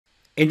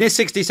In this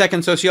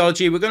 60-second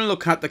sociology, we're going to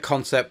look at the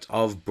concept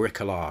of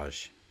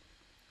bricolage.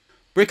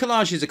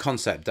 Bricolage is a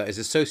concept that is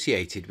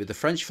associated with the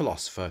French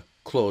philosopher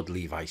Claude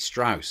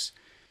Lévi-Strauss.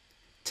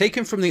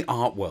 Taken from the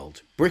art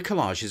world,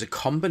 bricolage is a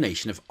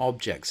combination of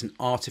objects and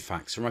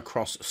artifacts from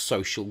across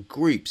social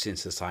groups in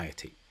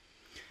society,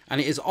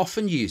 and it is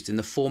often used in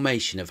the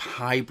formation of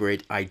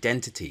hybrid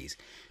identities,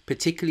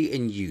 particularly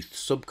in youth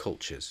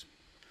subcultures.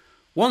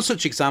 One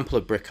such example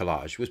of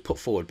bricolage was put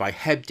forward by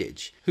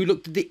Hebdige, who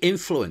looked at the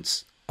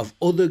influence of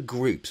other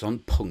groups on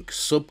punk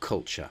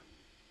subculture.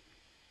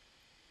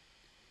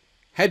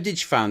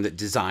 Hebdige found that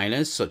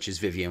designers such as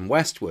Vivienne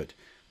Westwood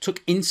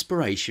took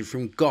inspiration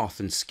from goth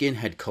and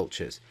skinhead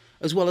cultures,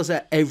 as well as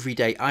their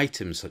everyday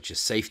items such as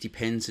safety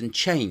pins and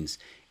chains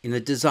in the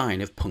design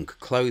of punk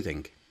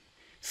clothing.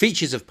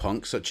 Features of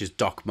punk such as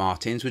Doc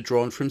Martens were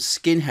drawn from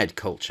skinhead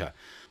culture,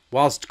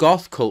 whilst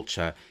goth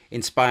culture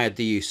inspired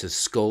the use of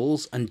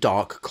skulls and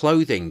dark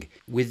clothing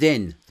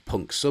within the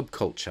punk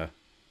subculture.